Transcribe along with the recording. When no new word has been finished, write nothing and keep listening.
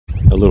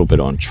a little bit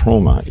on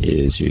trauma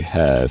is you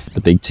have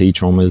the big T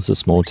traumas, the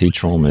small T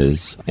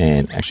traumas,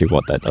 and actually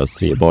what that does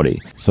to your body.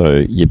 So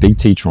your big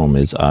T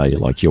traumas are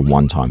like your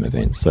one-time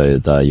events. So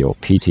they're your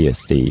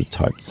PTSD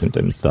type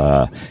symptoms,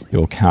 they're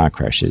your car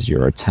crashes,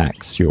 your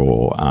attacks,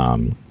 your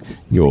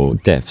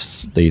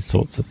deaths, these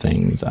sorts of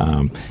things.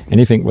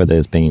 Anything where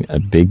there's been a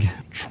big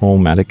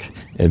traumatic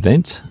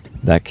event,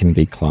 that can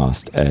be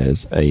classed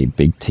as a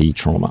big T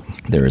trauma.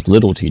 There is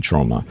little T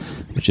trauma,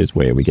 which is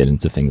where we get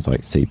into things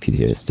like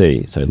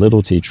CPTSD. So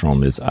little T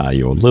traumas are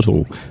your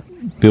little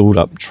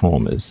build-up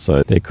traumas.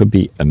 So there could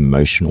be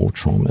emotional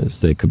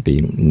traumas. There could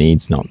be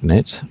needs not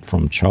met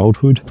from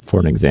childhood. For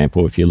an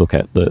example, if you look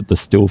at the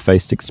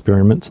still-faced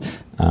experiment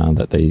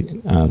that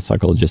the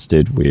psychologists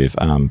did with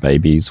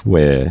babies,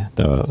 where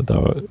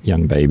the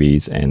young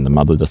babies and the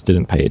mother just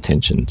didn't pay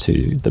attention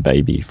to the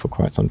baby for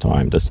quite some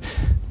time, just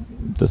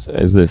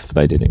as if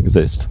they didn't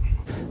exist.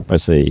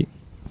 Basically,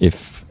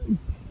 if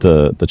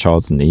the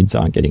child's needs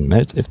aren't getting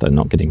met, if they're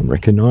not getting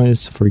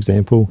recognized, for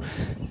example,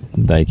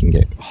 they can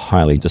get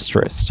highly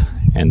distressed,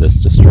 and this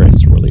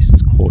distress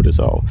releases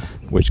cortisol,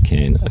 which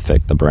can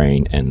affect the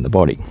brain and the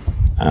body.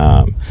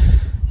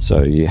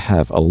 So you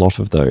have a lot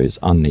of those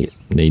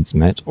needs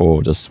met,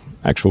 or just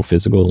actual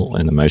physical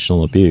and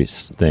emotional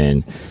abuse.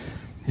 Then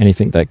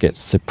anything that gets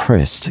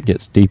suppressed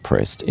gets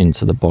depressed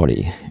into the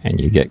body, and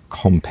you get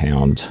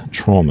compound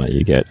trauma,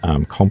 you get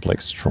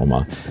complex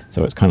trauma.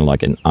 So it's kind of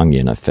like an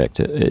onion effect.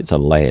 It's a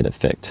layered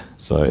effect.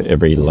 So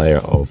every layer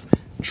of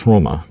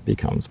trauma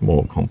becomes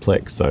more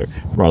complex. So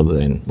rather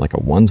than like a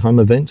one-time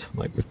event,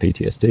 like with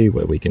PTSD,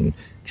 where we can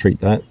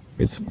treat that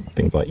with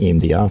things like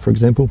EMDR, for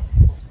example,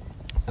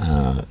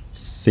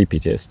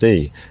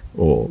 CPTSD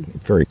or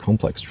very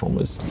complex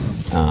traumas,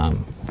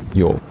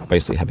 you're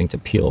basically having to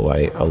peel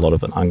away a lot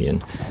of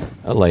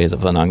layers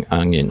of an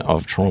onion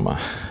of trauma,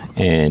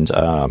 and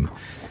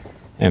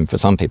for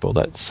some people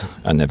that's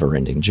a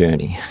never-ending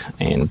journey.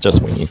 And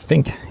just when you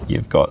think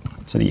you've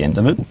got to the end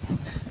of it,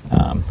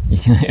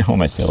 you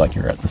almost feel like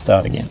you're at the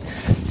start again.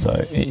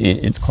 So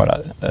it's quite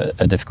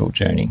a difficult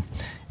journey.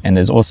 And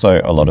there's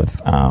also a lot of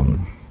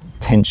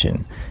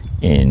tension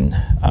in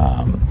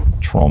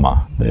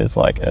trauma. There's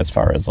like, as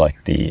far as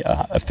like the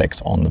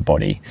effects on the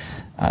body,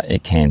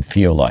 it can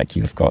feel like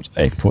you've got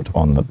a foot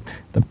on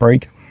the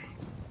brake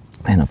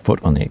and a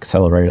foot on the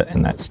accelerator,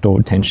 and that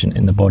stored tension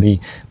in the body,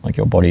 like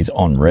your body's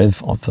on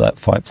rev of that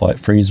fight, flight,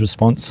 freeze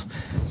response.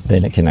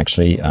 Then it can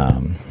actually,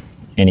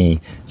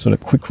 any sort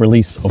of quick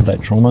release of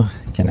that trauma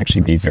can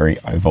actually be very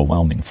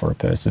overwhelming for a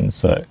person.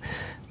 So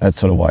that's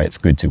sort of why it's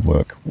good to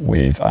work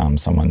with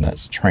someone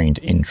that's trained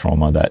in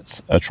trauma,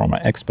 that's a trauma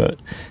expert,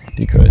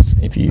 because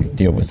if you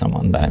deal with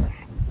someone that,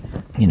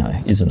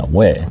 isn't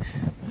aware,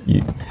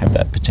 you have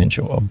that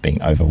potential of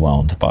being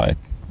overwhelmed by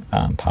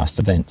past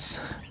events.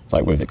 It's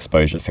like with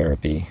exposure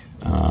therapy,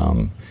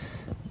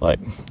 like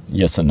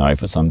yes and no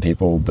for some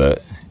people,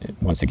 but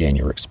once again,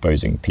 you're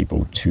exposing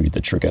people to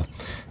the trigger.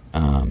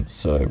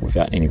 So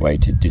without any way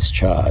to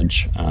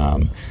discharge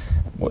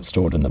what's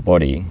stored in the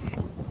body,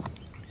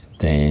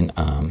 then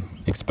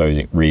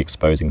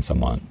re-exposing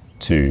someone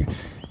to,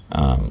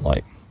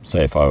 like,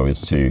 say if I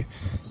was to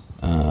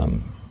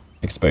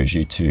expose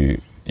you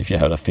to, if you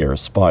had a fear of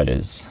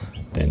spiders,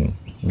 then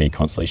me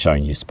constantly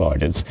showing you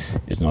spiders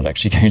is not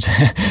actually going to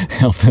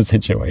help the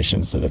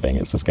situation, sort of thing.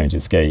 It's just going to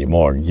scare you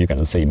more, and you're going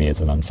to see me as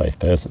an unsafe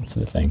person,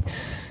 sort of thing.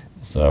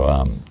 So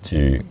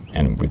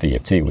and with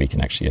EFT we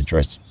can actually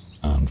address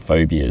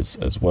phobias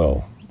as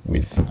well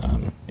with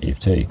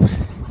EFT.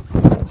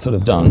 It's sort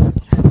of done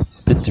a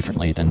bit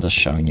differently than just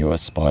showing you a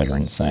spider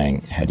and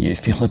saying, how do you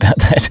feel about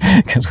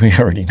that? Because we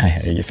already know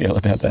how you feel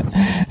about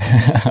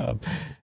that.